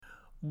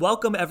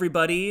Welcome,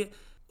 everybody.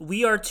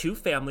 We are two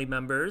family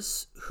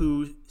members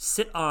who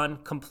sit on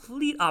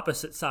complete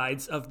opposite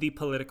sides of the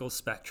political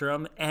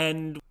spectrum,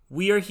 and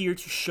we are here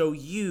to show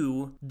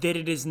you that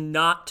it is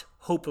not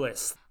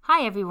hopeless.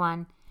 Hi,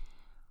 everyone.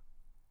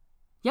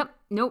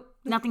 Nope,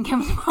 nothing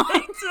comes to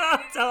mind.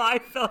 That's how I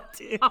felt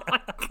too. Oh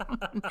my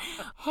God.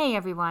 Hey,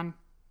 everyone.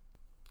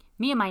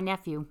 Me and my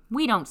nephew,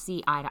 we don't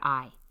see eye to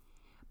eye.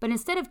 But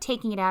instead of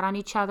taking it out on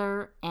each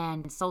other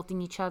and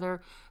insulting each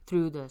other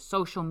through the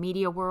social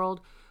media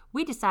world,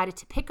 we decided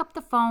to pick up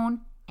the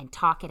phone and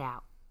talk it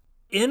out.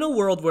 In a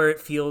world where it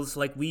feels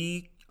like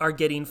we are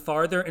getting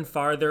farther and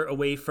farther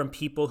away from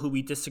people who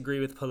we disagree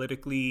with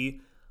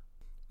politically,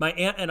 my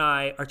aunt and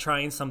I are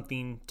trying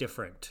something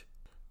different.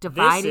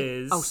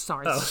 Divided.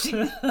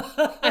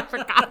 I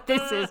forgot.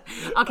 This is.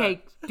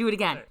 Okay, do it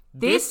again.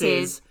 This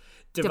is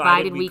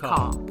Divided We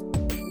Call.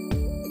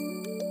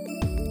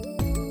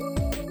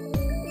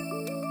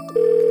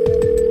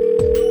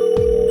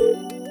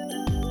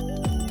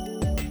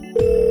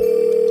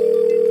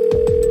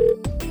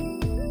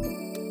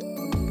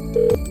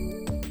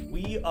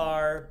 We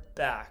are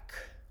back.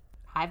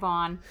 Hi,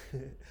 Vaughn.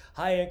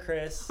 Hi, Aunt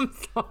Chris. I'm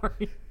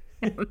sorry.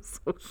 I'm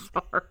so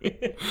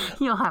sorry.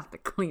 You'll have to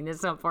clean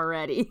this up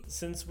already.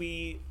 Since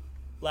we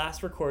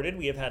last recorded,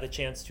 we have had a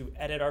chance to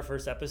edit our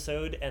first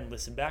episode and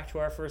listen back to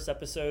our first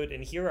episode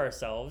and hear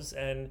ourselves.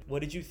 And what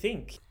did you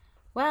think?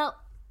 Well,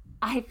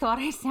 I thought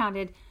I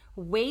sounded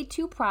way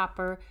too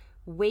proper,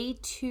 way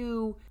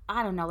too,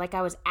 I don't know, like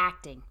I was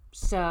acting.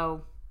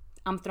 So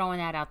I'm throwing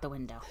that out the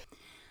window.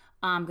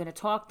 I'm going to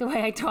talk the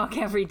way I talk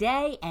every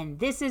day, and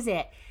this is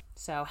it.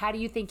 So how do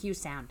you think you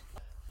sound?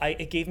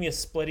 It gave me a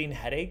splitting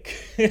headache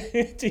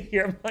to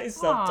hear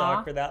myself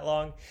talk for that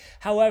long.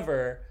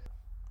 However,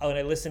 when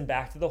I listened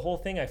back to the whole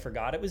thing, I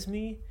forgot it was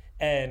me.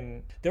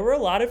 And there were a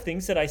lot of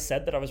things that I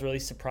said that I was really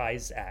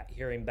surprised at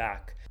hearing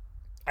back.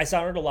 I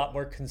sounded a lot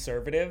more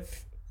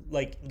conservative,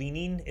 like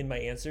leaning in my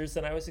answers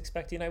than I was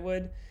expecting I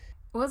would.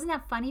 Wasn't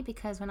that funny?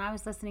 Because when I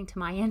was listening to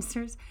my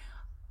answers,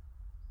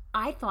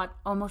 I thought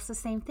almost the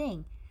same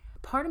thing.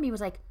 Part of me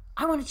was like,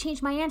 I want to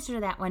change my answer to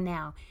that one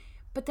now.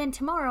 But then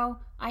tomorrow,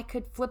 I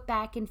could flip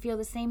back and feel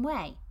the same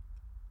way.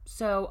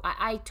 So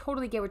I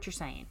totally get what you're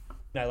saying.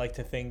 I like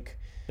to think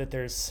that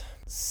there's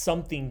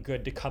something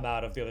good to come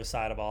out of the other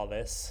side of all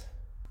this.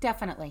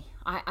 Definitely.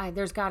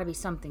 There's got to be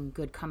something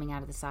good coming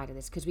out of the side of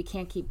this, because we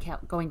can't keep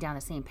going down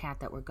the same path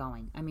that we're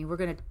going. I mean, we're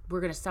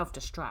gonna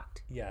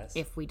self-destruct. Yes.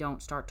 If we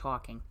don't start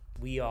talking.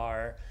 We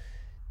are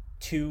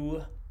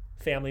two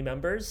family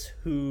members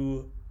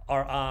who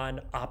are on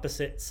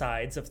opposite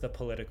sides of the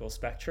political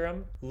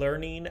spectrum,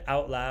 learning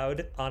out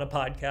loud on a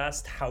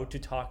podcast how to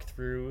talk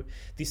through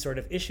these sort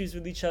of issues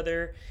with each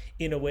other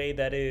in a way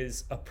that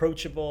is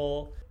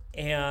approachable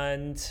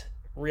and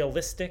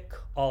realistic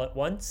all at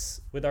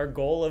once, with our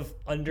goal of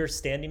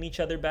understanding each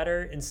other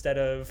better instead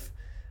of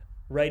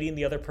writing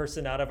the other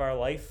person out of our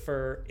life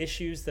for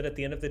issues that at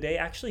the end of the day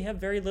actually have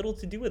very little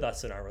to do with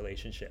us in our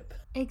relationship.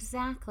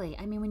 Exactly.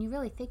 I mean, when you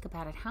really think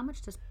about it, how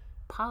much does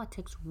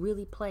politics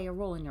really play a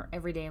role in your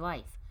everyday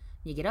life?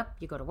 You get up,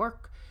 you go to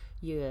work,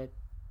 you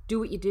do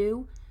what you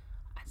do.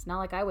 It's not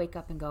like I wake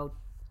up and go,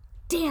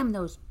 damn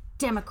those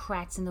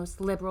Democrats and those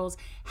liberals.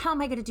 How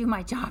am I going to do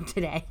my job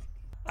today?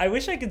 I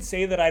wish I could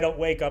say that I don't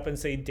wake up and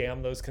say,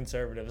 damn those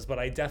conservatives, but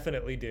I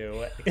definitely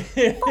do.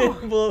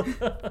 Well,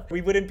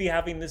 we wouldn't be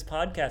having this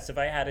podcast if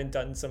I hadn't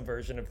done some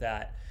version of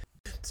that.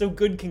 So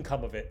good can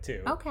come of it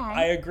too. Okay.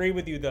 I agree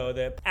with you though,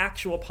 that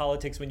actual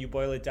politics, when you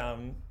boil it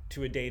down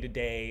to a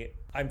day-to-day,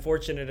 I'm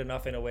fortunate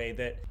enough in a way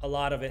that a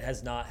lot of it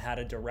has not had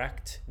a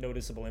direct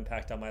noticeable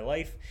impact on my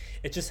life.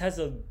 It just has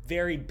a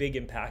very big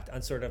impact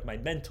on sort of my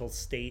mental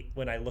state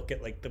when I look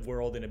at like the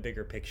world in a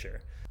bigger picture.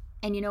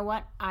 And you know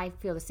what? I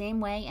feel the same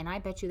way, and I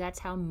bet you that's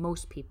how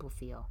most people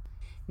feel.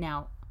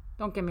 Now,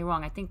 don't get me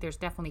wrong, I think there's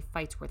definitely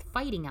fights worth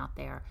fighting out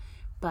there,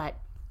 but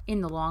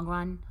in the long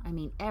run, I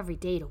mean, every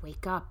day to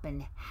wake up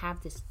and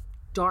have this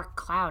dark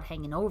cloud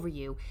hanging over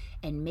you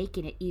and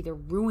making it either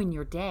ruin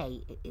your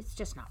day, it's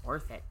just not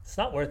worth it. It's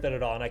not worth it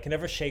at all, and I can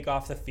never shake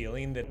off the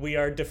feeling that we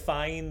are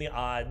defying the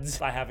odds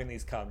by having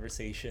these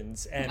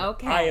conversations, and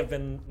Okay. I have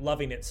been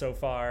loving it so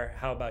far.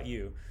 How about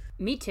you?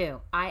 Me too.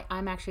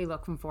 I'm actually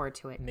looking forward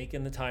to it.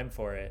 Making the time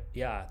for it,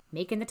 yeah.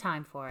 Making the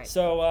time for it.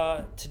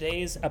 So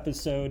today's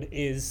episode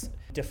is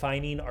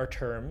defining our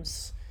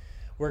terms.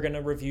 We're going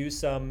to review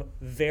some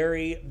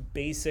very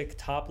basic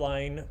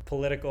top-line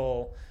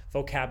political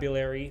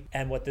vocabulary,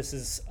 and what this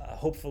is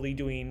hopefully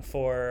doing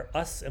for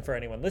us and for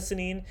anyone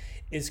listening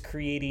is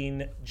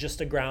creating just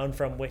a ground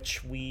from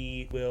which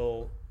we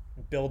will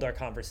build our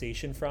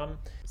conversation from.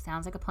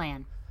 Sounds like a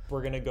plan. We're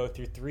going to go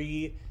through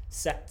 3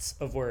 sets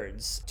of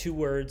words, 2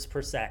 words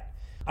per set.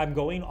 I'm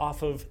going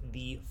off of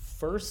the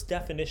first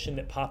definition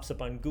that pops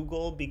up on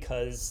Google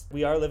because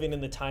we are living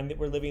in the time that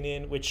we're living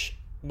in, which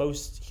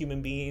most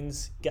human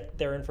beings get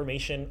their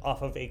information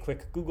off of a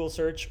quick Google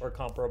search or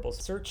comparable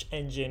search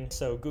engine.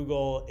 So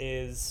Google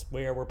is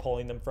where we're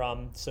pulling them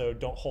from. So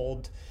don't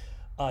hold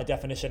a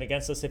definition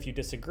against us if you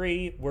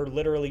disagree. We're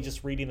literally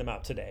just reading them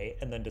out today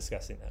and then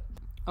discussing them.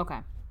 Okay.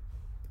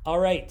 All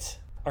right.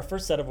 Our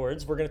first set of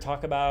words, we're going to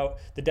talk about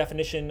the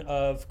definition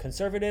of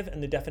conservative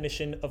and the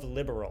definition of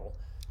liberal.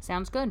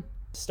 Sounds good.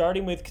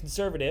 Starting with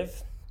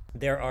conservative,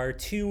 there are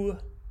two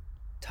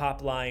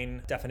top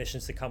line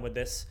definitions that come with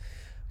this.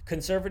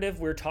 Conservative,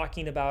 we're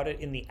talking about it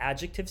in the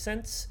adjective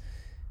sense.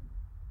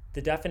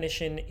 The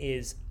definition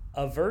is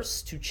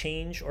averse to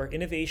change or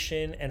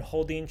innovation and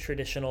holding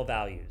traditional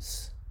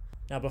values.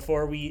 Now,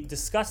 before we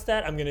discuss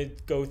that, I'm going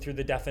to go through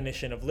the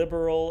definition of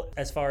liberal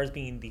as far as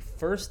being the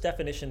first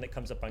definition that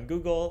comes up on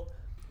Google.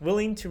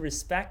 Willing to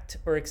respect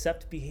or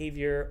accept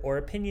behavior or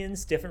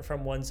opinions different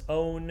from one's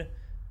own,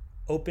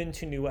 open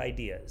to new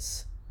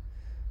ideas.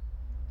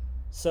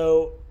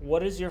 So,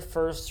 what is your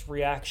first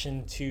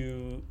reaction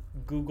to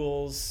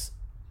Google's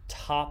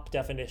top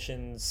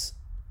definitions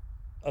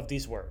of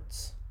these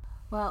words?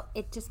 Well,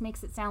 it just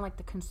makes it sound like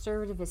the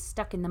conservative is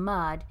stuck in the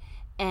mud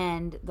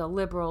and the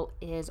liberal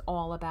is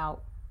all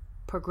about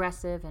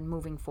progressive and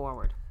moving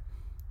forward.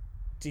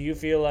 Do you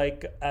feel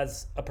like,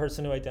 as a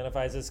person who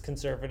identifies as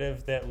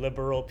conservative, that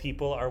liberal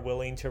people are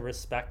willing to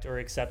respect or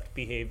accept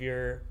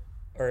behavior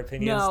or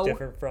opinions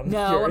different from yours?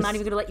 No, I'm not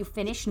even going to let you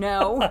finish.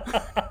 No.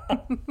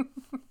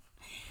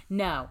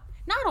 No.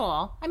 Not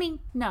all. I mean,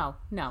 no,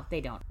 they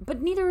don't.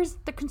 But neither is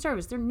the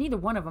conservatives. They're neither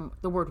one of them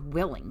the word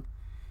willing.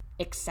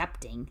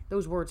 Accepting.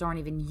 Those words aren't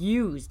even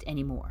used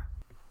anymore.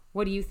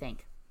 What do you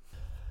think?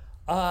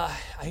 I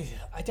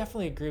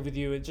definitely agree with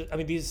you.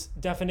 These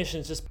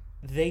definitions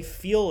they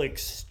feel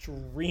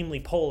extremely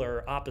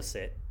polar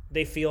opposite.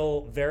 They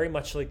feel very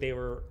much like they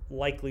were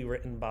likely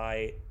written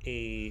by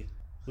a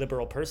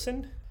liberal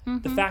person.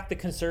 Mm-hmm. The fact that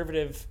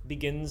conservative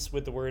begins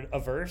with the word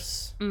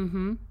averse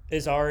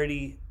is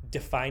already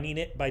defining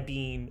it by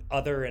being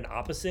other and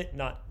opposite,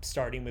 not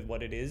starting with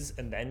what it is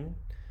and then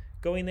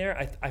going there.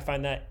 I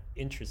find that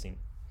interesting.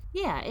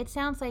 Yeah, it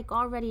sounds like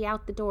already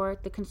out the door,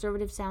 the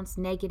conservative sounds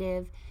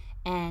negative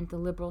and the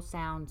liberal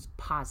sounds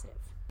positive.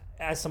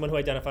 As someone who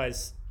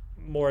identifies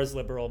more as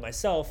liberal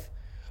myself,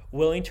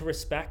 willing to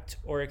respect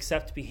or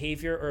accept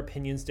behavior or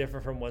opinions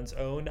different from one's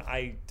own,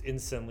 I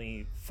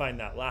instantly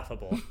find that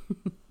laughable.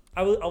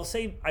 I'll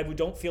say I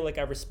don't feel like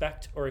I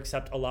respect or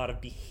accept a lot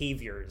of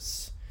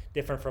behaviors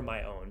different from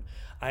my own.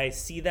 I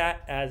see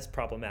that as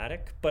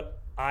problematic,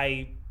 but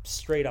I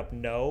straight up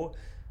know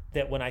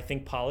that when I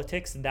think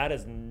politics, that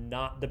is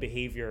not the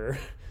behavior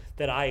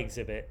that I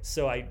exhibit.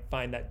 So I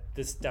find that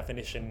this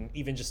definition,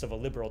 even just of a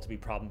liberal, to be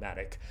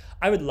problematic.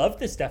 I would love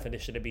this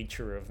definition to be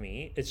true of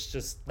me. It's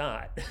just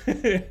not.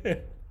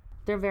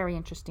 They're very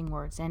interesting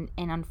words. And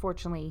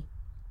unfortunately,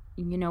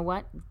 you know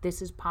what?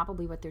 This is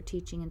probably what they're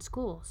teaching in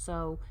school.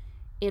 So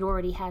it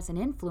already has an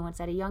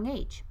influence at a young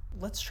age.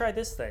 Let's try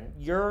this then.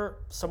 You're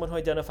someone who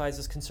identifies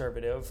as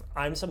conservative.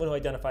 I'm someone who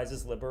identifies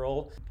as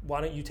liberal.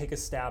 Why don't you take a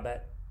stab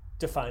at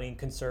defining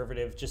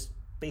conservative just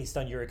based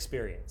on your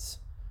experience?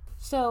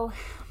 So,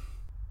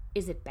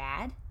 is it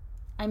bad?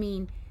 I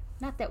mean,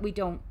 not that we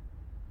don't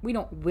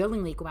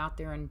willingly go out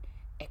there and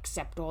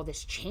accept all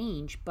this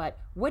change, but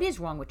what is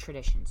wrong with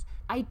traditions?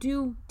 I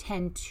do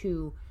tend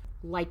to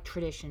like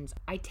traditions.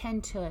 I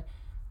tend to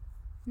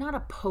not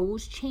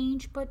oppose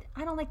change, but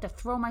I don't like to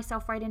throw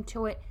myself right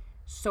into it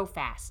so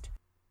fast.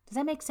 Does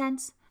that make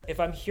sense? If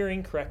I'm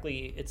hearing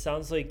correctly, it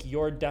sounds like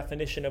your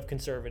definition of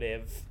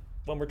conservative,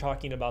 when we're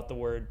talking about the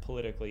word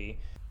politically,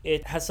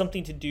 it has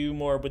something to do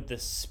more with the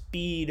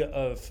speed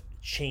of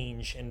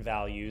change in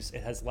values.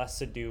 It has less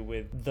to do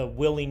with the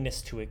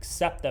willingness to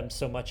accept them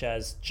so much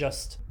as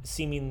just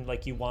seeming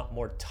like you want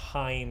more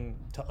time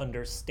to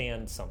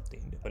understand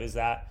something. But is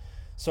that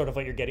sort of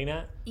what you're getting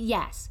at?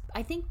 Yes.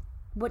 I think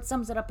what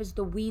sums it up is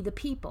the we the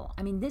people.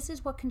 I mean, this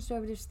is what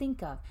conservatives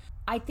think of.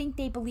 I think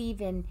they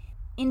believe in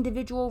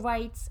individual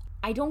rights.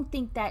 I don't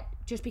think that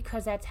just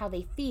because that's how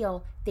they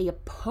feel, they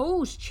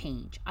oppose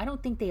change. I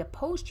don't think they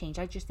oppose change.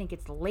 I just think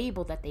it's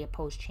labeled that they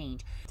oppose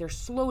change. They're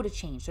slow to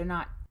change. They're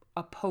not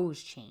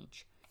oppose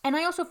change. And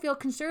I also feel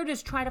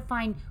conservatives try to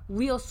find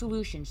real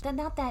solutions.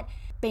 Not that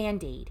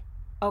Band-Aid.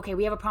 Okay,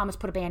 we have a problem, let's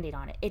put a Band-Aid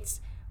on it.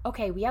 It's,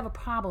 okay, we have a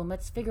problem,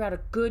 let's figure out a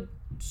good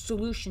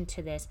solution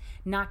to this,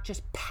 not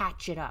just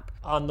patch it up.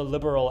 On the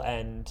liberal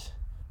end,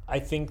 I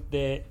think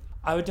that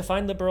I would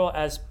define liberal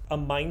as a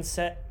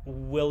mindset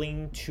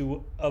willing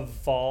to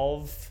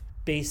evolve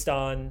based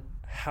on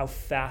how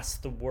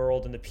fast the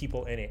world and the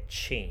people in it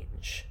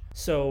change.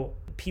 So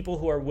people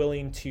who are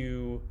willing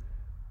to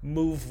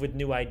move with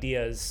new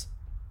ideas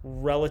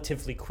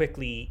relatively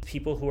quickly,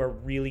 people who are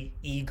really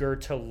eager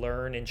to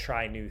learn and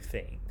try new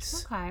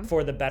things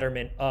for the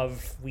betterment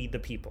of we the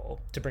people,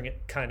 to bring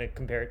it, kind of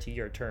compare it to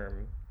your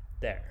term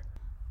there.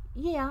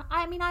 Yeah,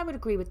 I mean, I would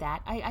agree with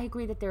that. I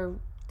agree that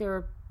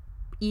they're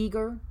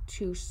eager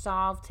to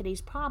solve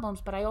today's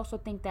problems, but I also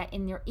think that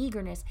in their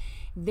eagerness,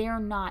 they're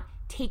not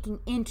taking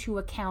into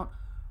account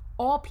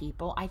all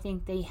people. I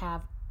think they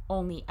have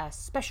only a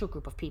special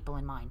group of people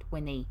in mind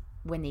when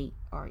they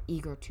are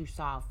eager to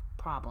solve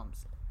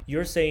problems.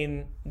 You're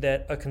saying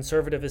that a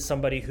conservative is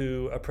somebody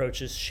who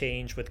approaches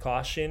change with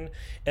caution,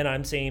 and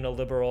I'm saying a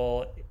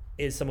liberal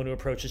is someone who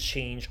approaches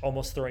change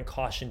almost throwing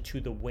caution to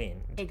the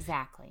wind.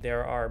 Exactly.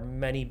 There are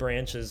many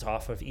branches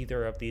off of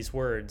either of these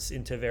words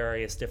into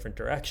various different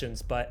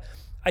directions, but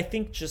I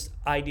think just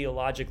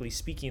ideologically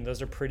speaking,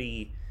 those are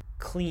pretty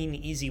clean,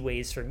 easy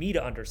ways for me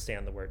to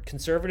understand the word.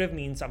 Conservative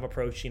means I'm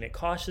approaching it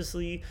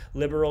cautiously.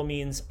 Liberal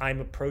means I'm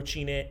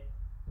approaching it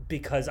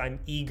because I'm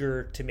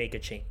eager to make a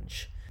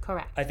change.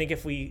 Correct. I think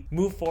if we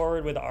move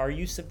forward with our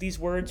use of these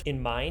words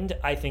in mind,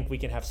 I think we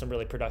can have some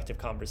really productive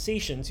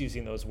conversations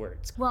using those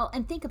words. Well,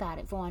 and think about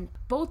it, Vaughn.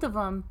 Both of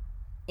them,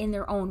 in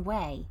their own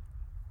way,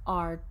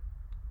 are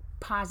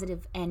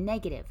positive and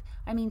negative.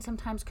 I mean,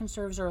 sometimes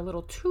conservatives are a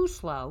little too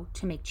slow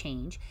to make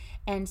change,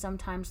 and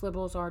sometimes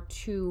liberals are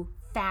too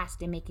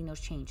fast in making those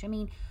change. I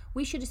mean,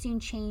 we should have seen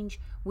change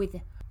with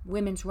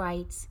women's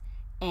rights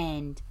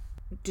and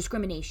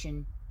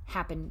discrimination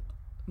happen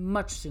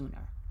much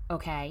sooner,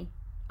 okay?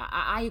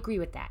 I agree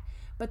with that.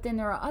 But then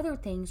there are other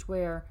things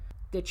where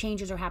the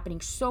changes are happening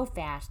so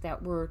fast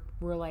that we're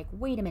like,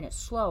 wait a minute,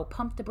 slow,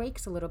 pump the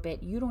brakes a little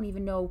bit. You don't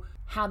even know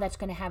how that's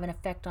going to have an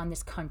effect on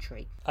this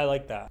country. I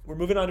like that. We're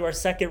moving on to our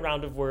second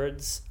round of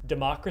words,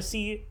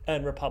 democracy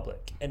and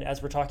republic. And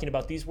as we're talking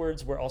about these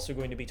words, we're also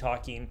going to be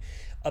talking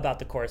about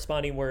the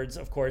corresponding words,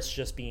 of course,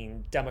 just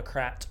being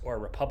Democrat or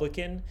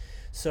Republican.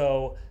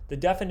 So the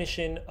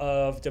definition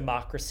of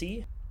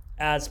democracy,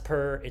 as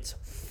per its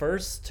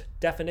first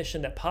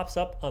definition that pops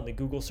up on the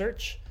Google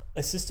search,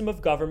 a system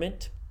of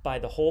government by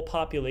the whole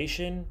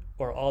population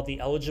or all the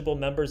eligible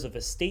members of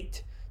a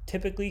state,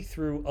 typically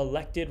through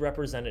elected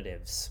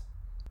representatives.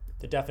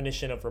 The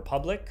definition of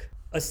republic,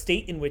 a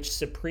state in which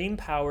supreme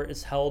power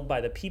is held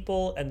by the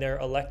people and their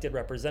elected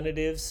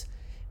representatives,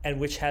 and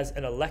which has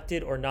an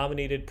elected or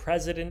nominated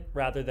president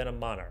rather than a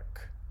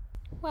monarch.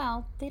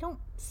 Well, they don't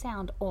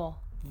sound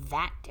all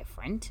that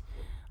different,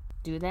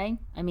 do they?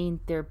 I mean,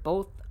 they're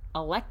both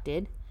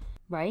elected,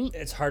 right?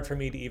 It's hard for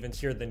me to even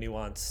hear the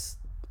nuance.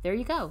 There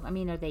you go. I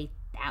mean, are they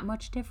that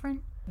much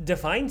different?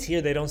 Defined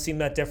here, they don't seem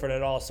that different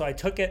at all. So I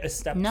took it a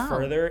step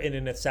further, and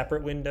in a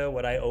separate window,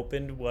 what I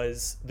opened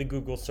was the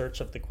Google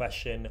search of the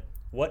question,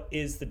 what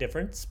is the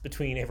difference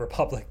between a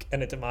republic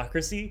and a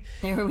democracy?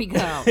 There we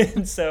go.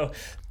 And so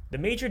the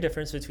major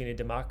difference between a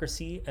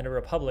democracy and a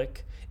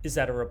republic is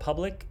that a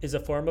republic is a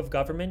form of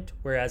government,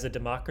 whereas a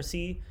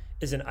democracy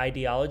is an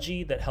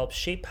ideology that helps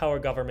shape how a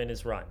government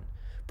is run.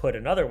 Put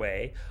another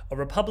way, a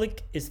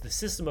republic is the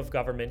system of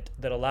government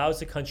that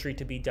allows a country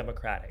to be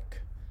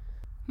democratic.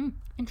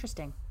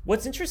 Interesting.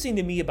 What's interesting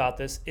to me about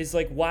this is,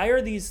 like, why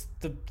are these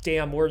the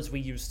damn words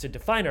we use to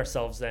define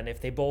ourselves then if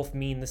they both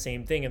mean the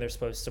same thing and they're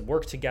supposed to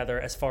work together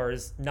as far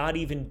as not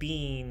even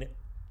being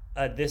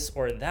this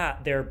or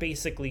that? They're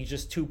basically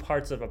just two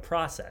parts of a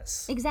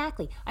process.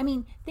 Exactly. I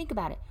mean, think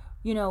about it.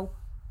 You know,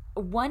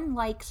 one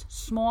likes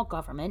small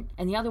government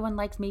and the other one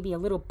likes maybe a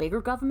little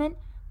bigger government,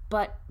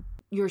 but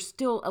you're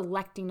still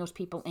electing those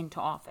people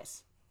into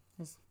office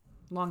as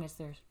long as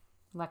their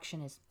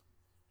election is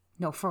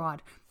no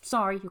fraud.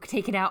 Sorry, you could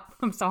take it out.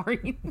 I'm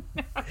sorry.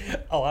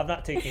 Oh, I'm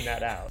not taking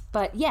that out.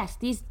 But yes,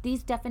 these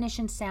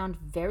definitions sound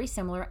very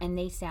similar and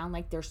they sound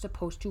like they're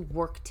supposed to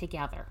work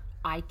together.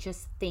 I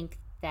just think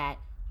that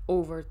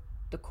over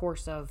the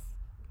course of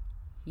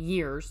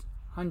years,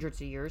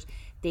 hundreds of years,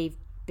 they've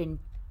been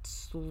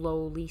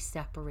slowly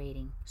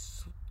separating,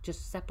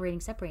 just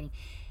separating.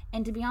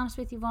 And to be honest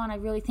with you, Vaughn, I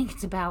really think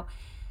it's about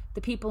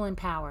the people in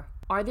power.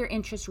 Are their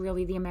interests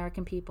really the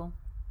American people?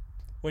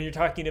 When you're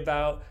talking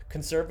about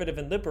conservative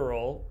and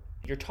liberal,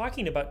 you're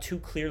talking about two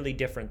clearly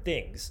different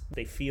things.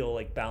 They feel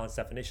like balanced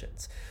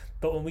definitions.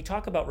 But when we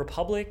talk about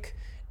republic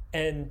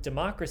and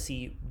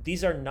democracy,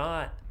 these are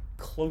not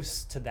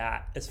close to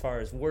that as far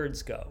as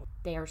words go.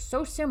 They are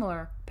so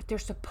similar, but they're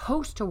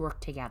supposed to work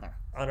together.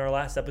 On our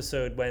last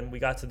episode, when we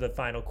got to the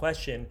final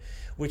question,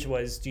 which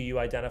was, do you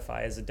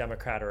identify as a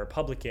Democrat or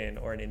Republican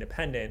or an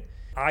independent?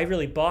 I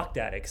really balked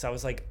at it because I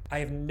was like, I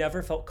have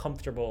never felt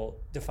comfortable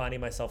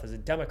defining myself as a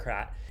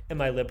Democrat. Am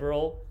I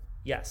liberal?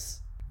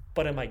 Yes.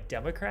 But am I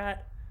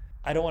Democrat?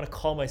 I don't want to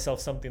call myself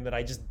something that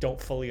I just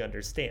don't fully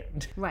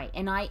understand. Right.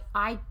 And I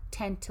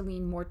tend to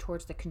lean more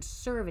towards the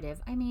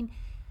conservative. I mean,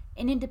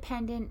 an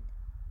independent,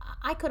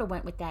 I could have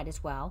went with that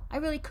as well. I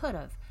really could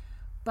have.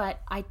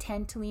 But I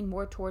tend to lean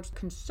more towards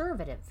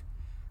conservative.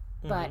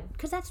 But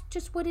because that's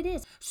just what it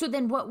is. So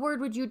then what word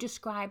would you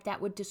describe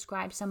that would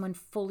describe someone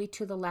fully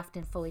to the left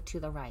and fully to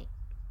the right?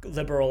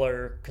 Liberal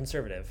or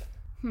conservative.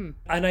 And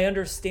I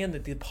understand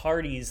that the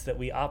parties that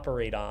we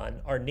operate on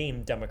are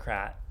named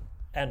Democrat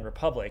and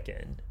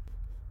Republican.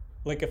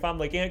 Like, if I'm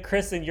like, Aunt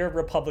Chris and your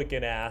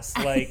Republican ass,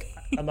 like,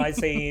 am I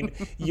saying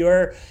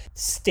your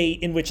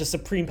state in which a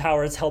supreme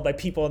power is held by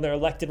people and their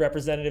elected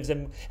representatives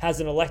and has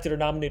an elected or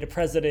nominated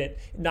president,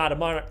 not a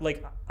monarch?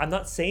 Like, I'm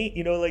not saying,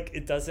 you know, like,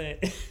 it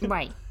doesn't.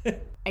 Right.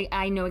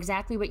 I know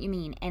exactly what you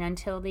mean. And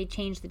until they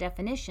change the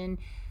definition,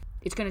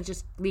 it's going to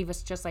just leave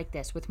us just like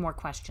this with more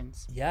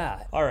questions.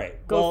 Yeah. All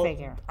right. Go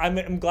figure.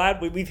 I'm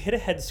glad we've hit a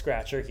head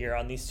scratcher here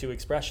on these two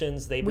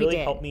expressions. They really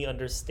help me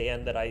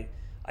understand that I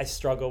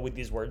struggle with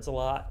these words a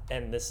lot,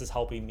 and this is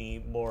helping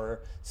me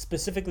more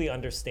specifically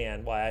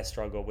understand why I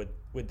struggle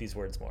with these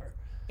words more.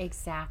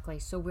 Exactly.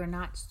 So we're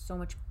not so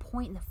much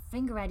pointing the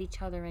finger at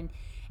each other and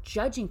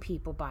judging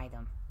people by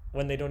them.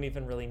 When they don't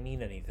even really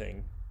mean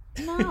anything.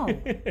 No.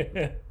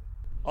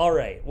 All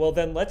right. Well,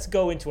 then let's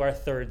go into our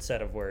third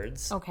set of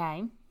words.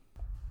 Okay.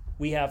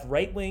 We have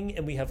right wing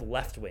and we have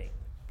left wing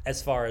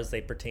as far as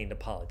they pertain to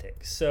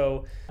politics.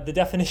 So the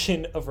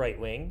definition of right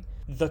wing,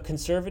 the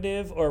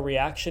conservative or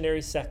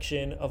reactionary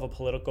section of a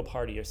political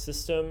party or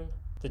system.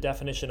 The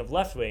definition of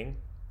left wing,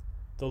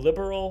 the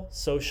liberal,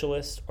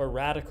 socialist, or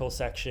radical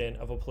section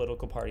of a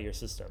political party or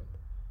system.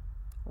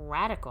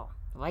 Radical.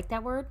 Like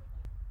that word?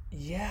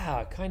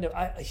 Yeah, kind of.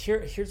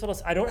 Here's what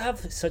else. I don't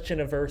have such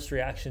an averse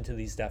reaction to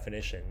these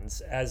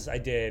definitions as I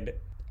did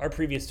our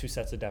previous two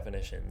sets of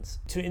definitions.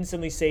 To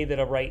instantly say that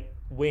a right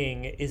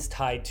wing is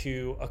tied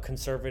to a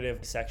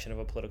conservative section of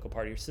a political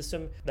party or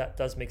system, that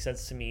does make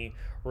sense to me.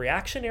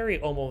 Reactionary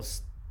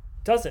almost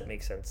doesn't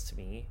make sense to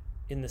me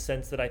in the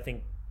sense that I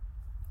think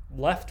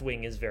left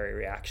wing is very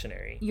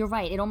reactionary. You're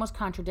right. It almost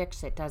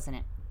contradicts it, doesn't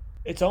it?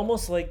 It's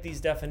almost like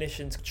these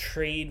definitions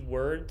trade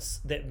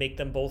words that make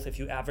them both, if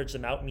you average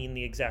them out, mean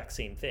the exact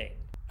same thing.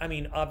 I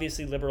mean,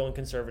 obviously liberal and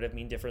conservative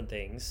mean different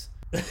things.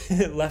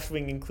 Left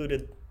wing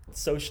included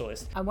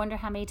socialist. I wonder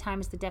how many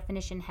times the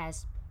definition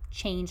has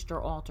changed or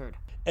altered.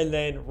 And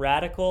then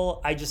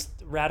radical,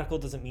 radical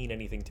doesn't mean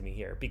anything to me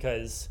here,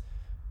 because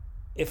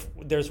if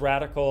there's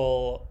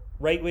radical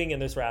right wing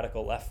and there's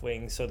radical left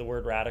wing, so the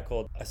word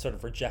radical, I sort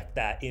of reject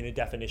that in a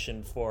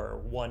definition for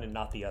one and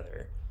not the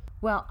other.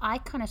 Well, I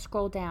kind of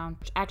scroll down.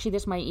 Actually,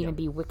 this might even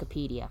be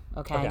Wikipedia,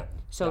 okay?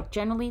 So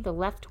generally, the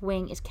left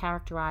wing is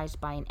characterized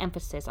by an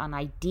emphasis on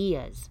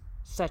ideas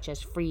such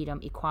as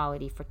freedom,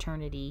 equality,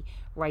 fraternity,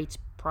 rights,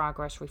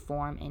 progress,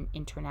 reform, and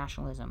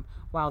internationalism,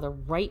 while the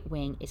right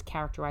wing is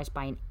characterized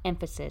by an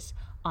emphasis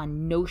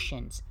on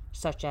notions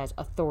such as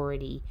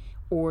authority,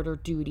 order,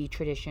 duty,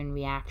 tradition,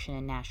 reaction,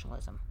 and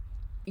nationalism.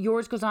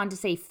 Yours goes on to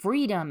say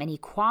freedom and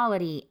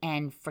equality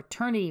and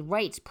fraternity,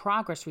 rights,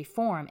 progress,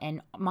 reform,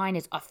 and mine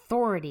is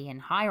authority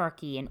and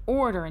hierarchy and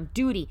order and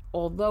duty.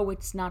 Although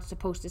it's not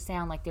supposed to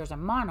sound like there's a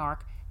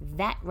monarch,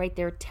 that right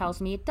there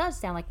tells me it does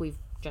sound like we've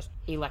just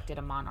elected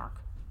a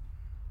monarch.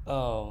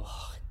 Oh,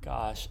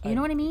 gosh. You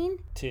know what I mean?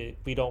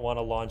 We don't want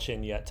to launch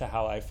in yet to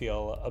how I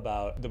feel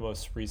about the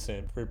most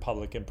recent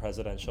Republican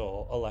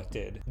presidential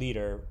elected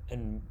leader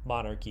and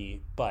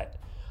monarchy, but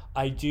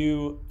I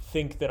do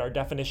think that our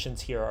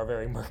definitions here are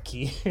very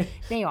murky.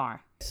 They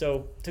are.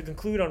 So to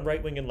conclude on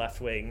right wing and left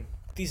wing,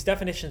 these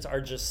definitions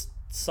are just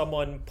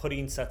someone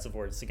putting sets of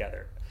words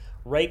together.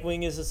 Right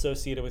wing is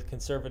associated with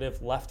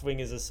conservative, left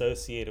wing is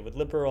associated with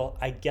liberal.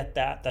 I get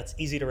that. That's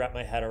easy to wrap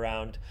my head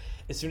around.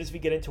 As soon as we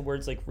get into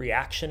words like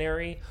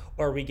reactionary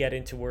or we get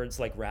into words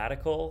like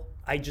radical,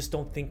 I just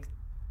don't think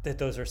that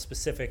those are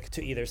specific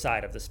to either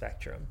side of the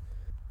spectrum.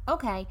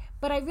 Okay,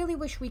 but I really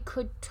wish we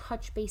could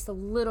touch base a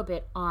little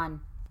bit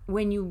on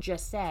when you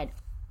just said,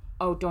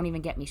 oh, don't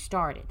even get me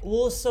started.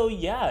 Well, so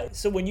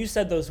when you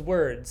said those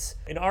words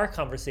in our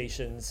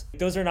conversations,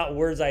 those are not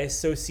words I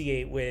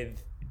associate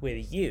with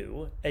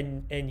you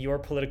and your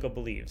political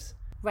beliefs.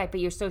 Right,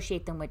 but you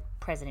associate them with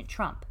President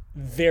Trump.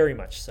 Very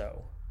much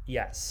so,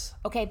 yes.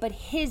 Okay, but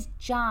his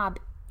job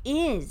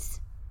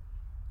is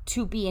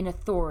to be an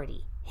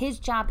authority. His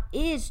job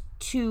is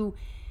to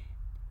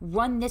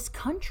run this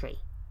country.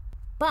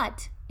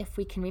 But if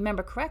we can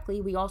remember correctly,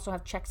 we also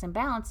have checks and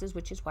balances,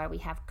 which is why we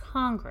have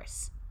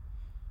Congress,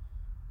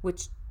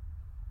 which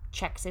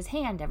checks his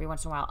hand every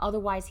once in a while.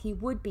 Otherwise, he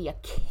would be a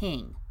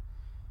king.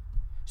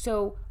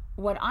 So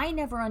what I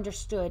never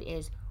understood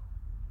is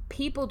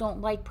people don't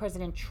like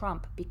President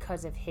Trump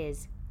because of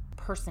his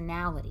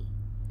personality.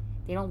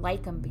 They don't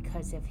like him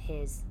because of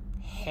his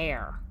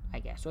hair, I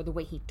guess, or the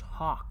way he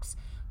talks,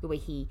 the way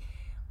he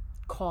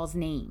calls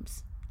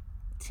names.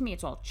 To me,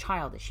 it's all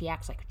childish. He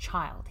acts like a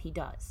child. He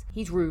does.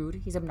 He's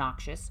rude. He's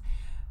obnoxious.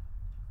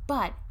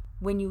 But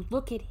when you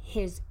look at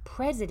his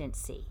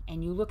presidency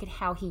and you look at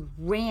how he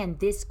ran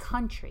this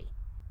country,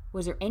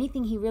 was there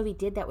anything he really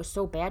did that was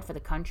so bad for the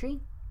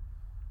country?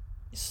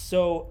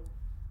 So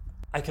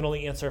I can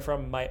only answer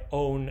from my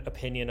own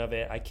opinion of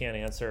it. I can't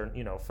answer,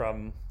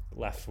 from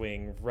left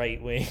wing, right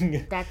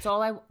wing. That's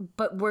all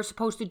but we're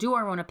supposed to do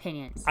our own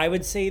opinions. I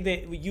would say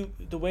that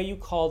the way you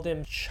called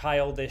him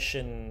childish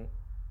and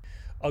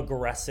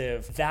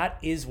aggressive, that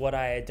is what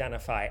I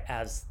identify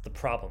as the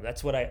problem.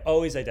 That's what I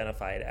always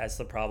identified as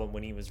the problem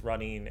when he was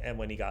running and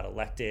when he got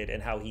elected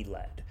and how he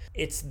led.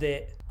 It's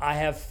that I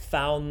have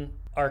found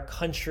our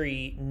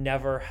country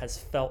never has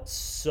felt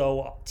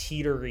so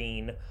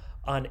teetering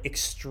on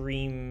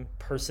extreme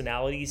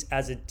personalities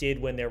as it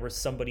did when there was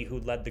somebody who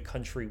led the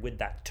country with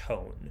that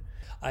tone.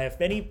 I have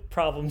many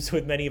problems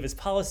with many of his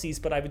policies,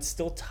 but I would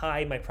still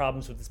tie my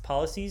problems with his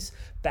policies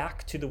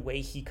back to the way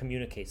he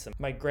communicates them.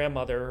 My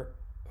grandmother,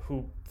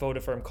 who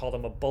voted for him, called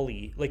him a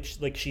bully,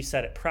 like she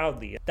said it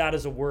proudly. That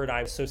is a word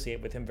I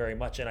associate with him very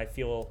much, and I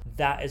feel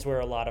that is where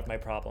a lot of my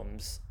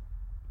problems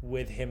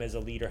with him as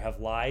a leader have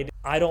lied.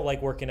 I don't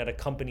like working at a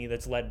company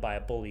that's led by a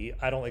bully.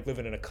 I don't like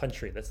living in a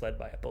country that's led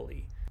by a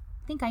bully.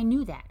 I think I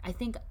knew that. I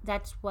think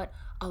that's what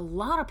a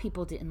lot of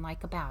people didn't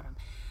like about him.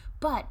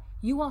 But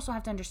you also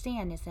have to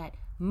understand is that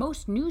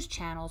most news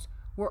channels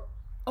were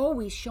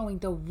always showing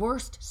the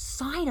worst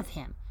side of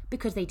him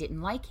because they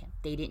didn't like him.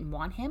 They didn't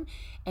want him,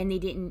 and they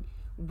didn't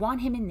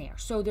want him in there.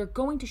 So they're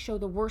going to show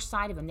the worst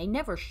side of him. They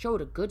never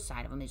showed a good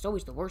side of him. There's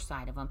always the worst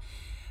side of him.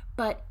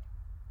 But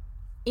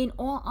in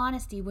all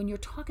honesty, when you're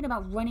talking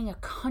about running a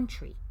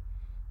country,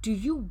 do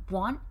you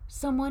want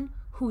someone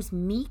who's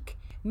meek?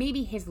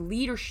 Maybe his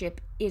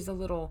leadership is a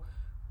little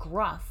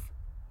gruff,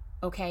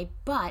 okay?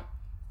 But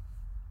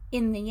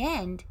in the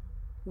end,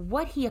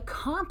 what he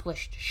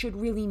accomplished should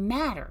really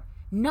matter,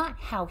 not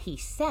how he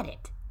said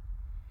it.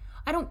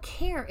 I don't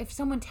care if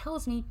someone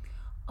tells me,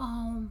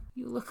 oh,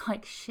 you look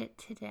like shit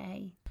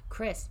today.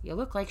 Chris, you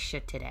look like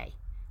shit today,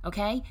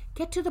 okay?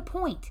 Get to the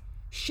point.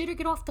 Shit or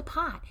get off the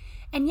pot.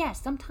 And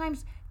yes,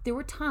 sometimes there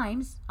were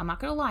times, I'm not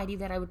going to lie to you,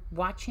 that I would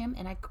watch him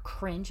and I'd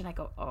cringe and I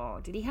go, oh,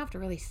 did he have to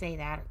really say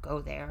that or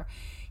go there?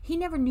 He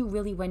never knew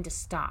really when to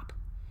stop.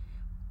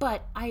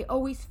 But I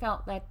always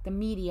felt that the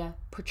media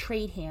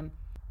portrayed him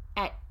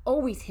at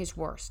always his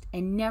worst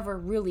and never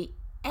really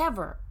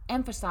ever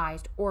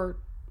emphasized or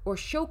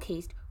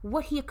showcased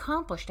what he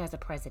accomplished as a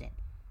president.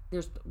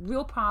 There's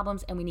real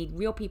problems and we need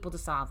real people to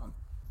solve them.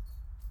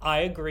 I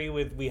agree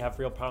with we have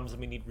real problems and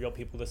we need real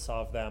people to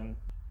solve them.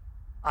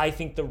 I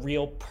think the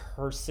real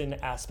person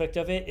aspect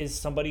of it is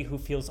somebody who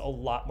feels a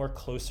lot more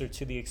closer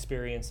to the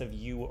experience of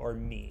you or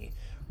me,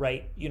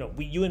 right? You know,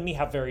 you and me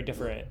have very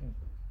different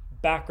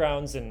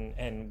backgrounds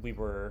and we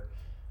were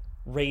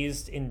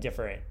raised in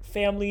different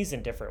families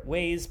in different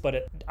ways,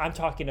 but I'm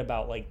talking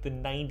about like the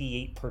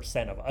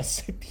 98% of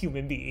us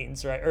human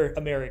beings, right? Or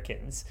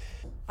Americans.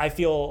 I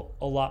feel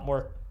a lot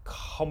more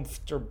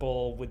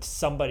comfortable with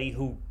somebody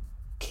who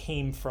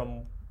came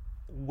from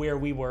where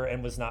we were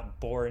and was not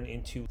born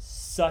into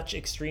such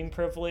extreme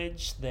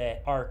privilege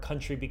that our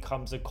country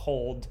becomes a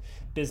cold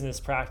business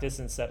practice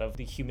instead of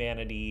the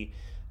humanity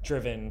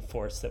driven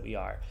force that we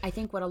are. I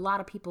think what a lot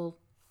of people,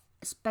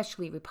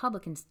 especially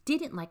Republicans,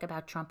 didn't like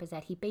about Trump is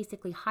that he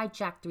basically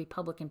hijacked the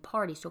Republican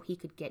Party so he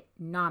could get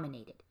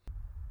nominated.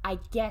 I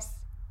guess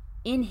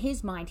in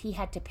his mind he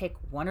had to pick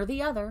one or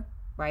the other,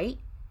 right?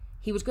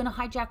 He was going to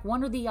hijack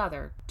one or the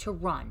other to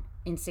run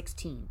in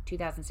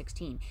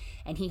 2016.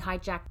 And he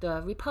hijacked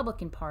the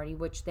Republican Party,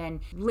 which then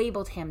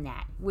labeled him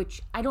that,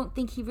 which I don't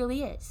think he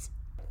really is.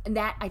 And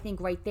that, I think,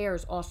 right there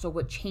is also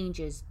what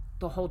changes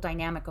the whole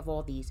dynamic of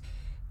all these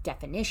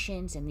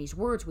definitions and these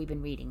words we've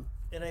been reading.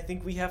 And I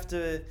think we have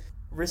to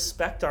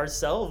respect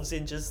ourselves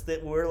in just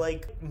that we're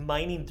like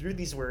mining through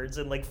these words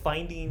and like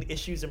finding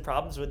issues and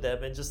problems with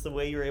them, and just the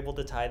way you're able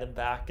to tie them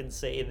back and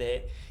say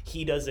that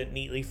he doesn't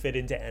neatly fit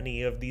into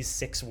any of these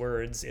 6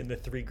 words in the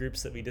 3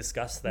 groups that we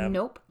discussed them.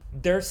 Nope.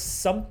 There's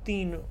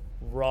something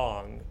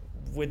wrong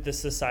with the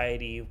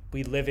society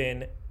we live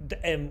in.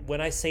 And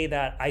when I say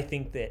that, I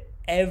think that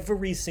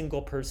every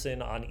single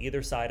person on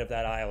either side of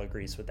that aisle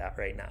agrees with that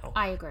right now.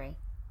 I agree.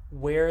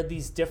 Where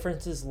these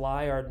differences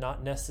lie are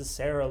not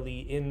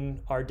necessarily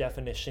in our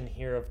definition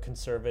here of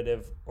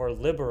conservative or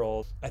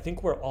liberal. I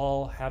think we're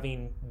all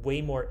having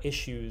way more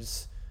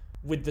issues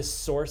with the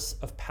source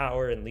of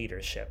power and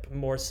leadership,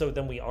 more so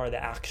than we are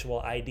the actual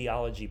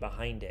ideology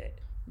behind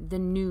it. The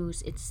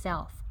news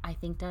itself, I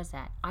think, does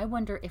that. I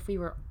wonder if we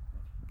were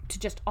to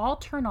just all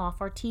turn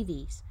off our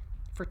TVs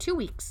for 2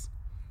 weeks,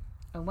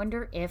 I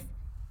wonder if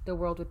the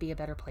world would be a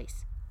better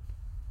place.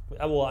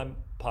 Well, I'm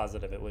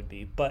positive it would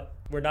be, but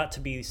we're not to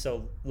be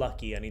so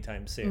lucky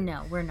anytime soon.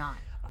 No, we're not.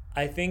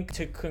 I think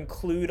to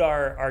conclude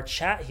our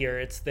chat here,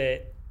 it's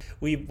that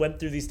we went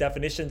through these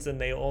definitions and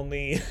they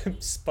only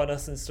spun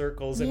us in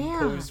circles and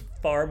posed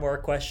far more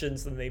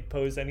questions than they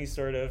posed any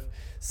sort of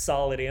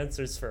solid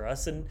answers for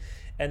us. And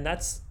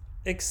that's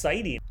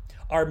exciting.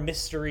 Our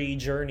mystery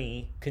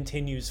journey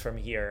continues from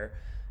here,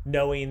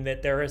 knowing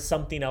that there is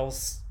something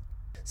else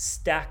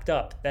stacked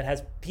up that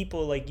has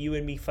people like you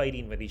and me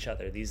fighting with each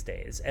other these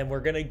days, and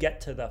we're gonna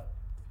get to the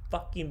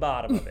fucking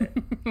bottom of it.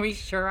 We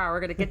sure are.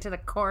 We're gonna get to the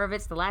core of it.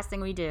 It's the last thing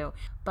we do.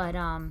 But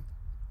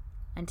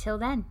until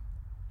then.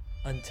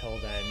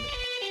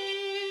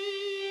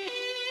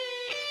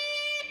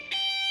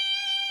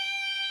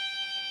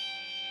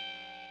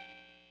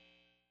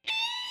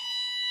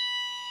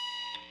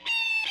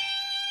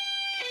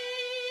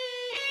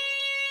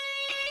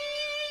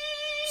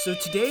 So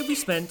today we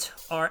spent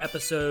our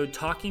episode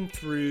talking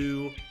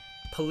through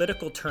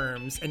political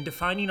terms and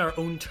defining our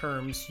own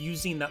terms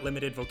using that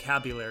limited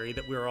vocabulary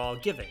that we're all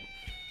given.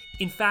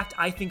 In fact,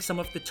 I think some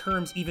of the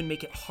terms even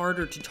make it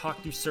harder to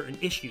talk through certain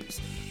issues.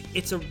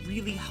 It's a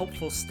really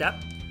helpful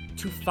step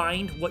to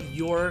find what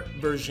your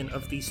version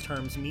of these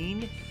terms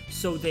mean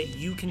so that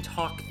you can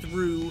talk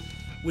through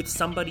with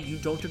somebody you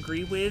don't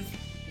agree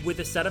with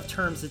a set of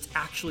terms that's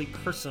actually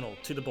personal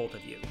to the both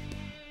of you.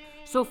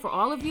 So for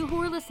all of you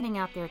who are listening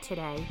out there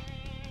today,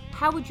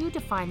 how would you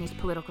define these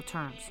political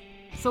terms?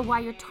 So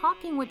while you're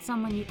talking with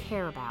someone you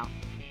care about,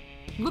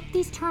 look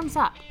these terms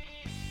up.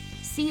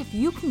 See if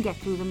you can get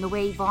through them the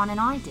way Vaughn and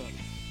I did.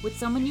 With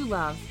someone you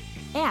love,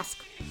 ask,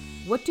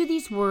 what do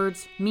these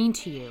words mean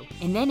to you?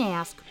 And then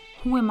ask,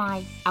 who am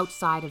I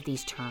outside of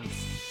these terms?